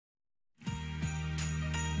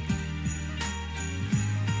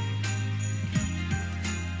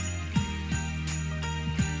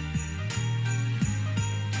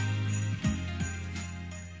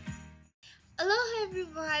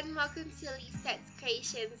everyone, welcome to Lisette's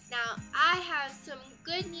Creations. Now I have some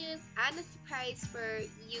good news and a surprise for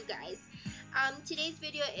you guys. Today's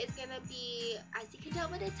video is gonna be, as you can tell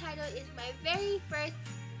by the title, is my very first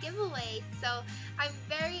giveaway. So I'm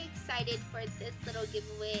very excited for this little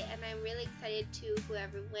giveaway, and I'm really excited to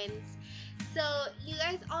whoever wins. So you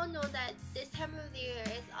guys all know that this time of the year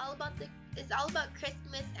is all about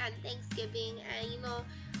Christmas and Thanksgiving,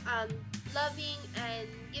 and loving and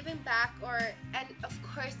giving back, and of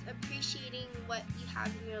course appreciating what you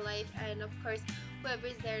have in your life, and of course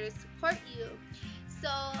whoever's there to support you. So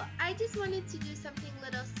I just wanted to do something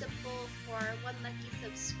little simple for one lucky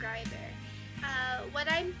subscriber. What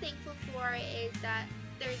I'm thankful for is that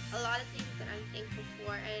there's a lot of things that I'm thankful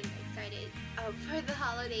for and excited for the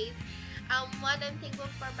holidays. One, I'm thankful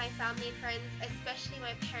for my family and friends, especially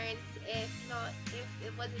my parents. If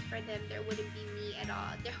it wasn't for them, there wouldn't be me at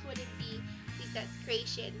all. There wouldn't be Lisette's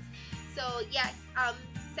Creations. So yes,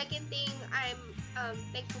 second thing I'm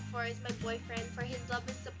thankful for is my boyfriend, for his love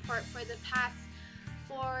and support for the past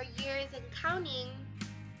 4 years and counting.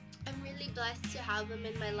 I'm really blessed to have him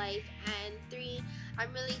in my life. And 3,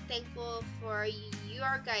 I'm really thankful for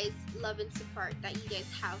your guys' love and support that you guys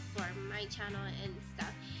have for my channel and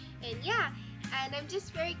stuff. And yeah, and I'm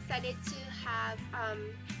just very excited to have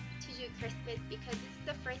to do Christmas, because this is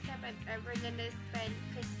the first time I'm ever gonna spend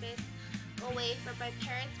Christmas away from my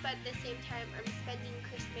parents, but at the same time I'm spending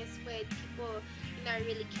Christmas with people I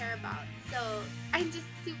really care about. So I'm just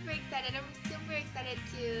super excited. I'm super excited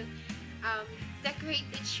to decorate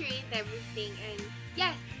the tree and everything. And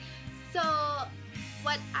yes, so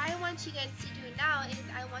what I want you guys to do now is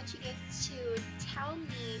I want you guys to tell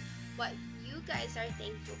me what you guys are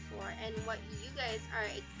thankful for and what you guys are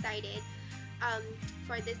excited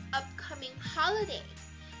for this upcoming holiday.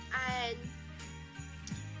 And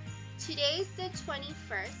today's the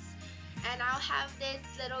 21st, and I'll have this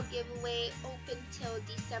little giveaway open till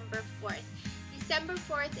December 4th. December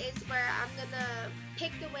 4th is where I'm gonna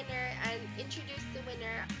pick the winner and introduce the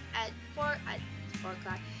winner at 4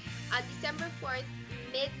 o'clock on December 4th,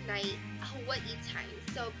 midnight Hawaii time.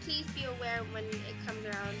 So please be aware when it comes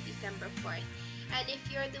around December 4th. And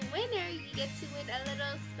if you're the winner, you get to win a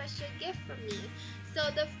little special gift from me.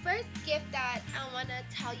 So the first gift that I want to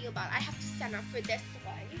tell you about, I have to stand up for this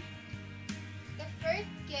one. The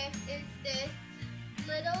first gift is this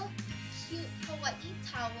little cute Hawaii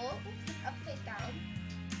towel. Oops, it's upside down.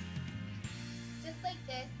 Just like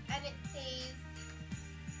this, and it says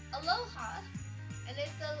Aloha, and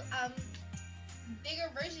it's a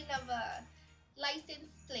bigger version of a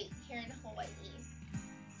license plate here in Hawaii.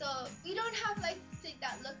 So we don't have license plate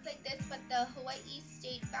that looks like this, but the Hawaii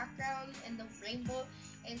state background and the rainbow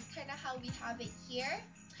is kind of how we have it here.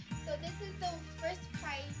 So this is the first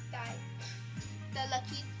prize that the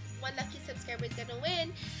one lucky subscriber is gonna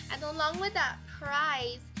win, and along with that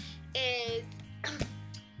prize is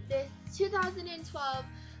this 2012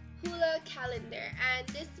 hula calendar. And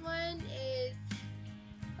this one is,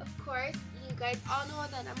 of course, you guys all know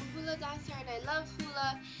that I'm a hula dancer and I love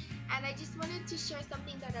hula, and I just wanted to share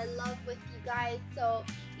something that I love with you guys. So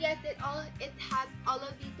yes, it has all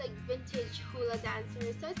of these like vintage hula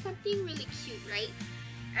dancers, so it's something really cute, right?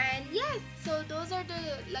 And yes, so those are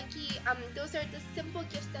the simple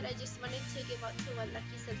gifts that I just wanted to give out to one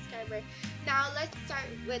lucky subscriber. Now let's start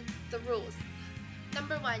with the rules.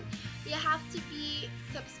 Number 1, you have to be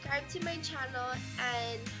subscribed to my channel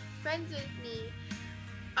and friends with me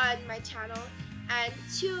on my channel. And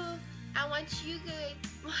 2, I want you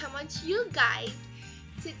guys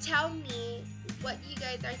to tell me what you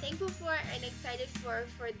guys are thankful for and excited for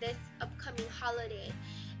this upcoming holiday.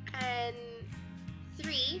 And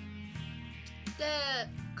 3, the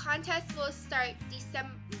contest will start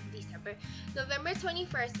November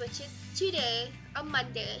 21st, which is today, a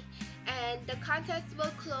Monday, and the contest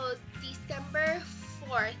will close December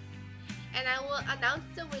 4th, and I will announce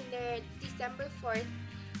the winner December 4th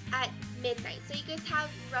at midnight. So you guys have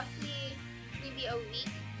roughly maybe a week.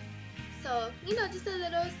 So, just a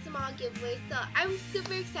little small giveaway. So I'm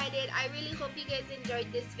super excited. I really hope you guys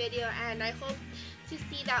enjoyed this video, and I hope to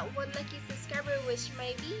see that one lucky subscriber, which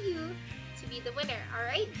might be you, to be the winner.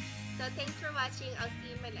 Alright? So thanks for watching. I'll see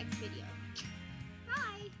you in my next video.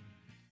 Bye!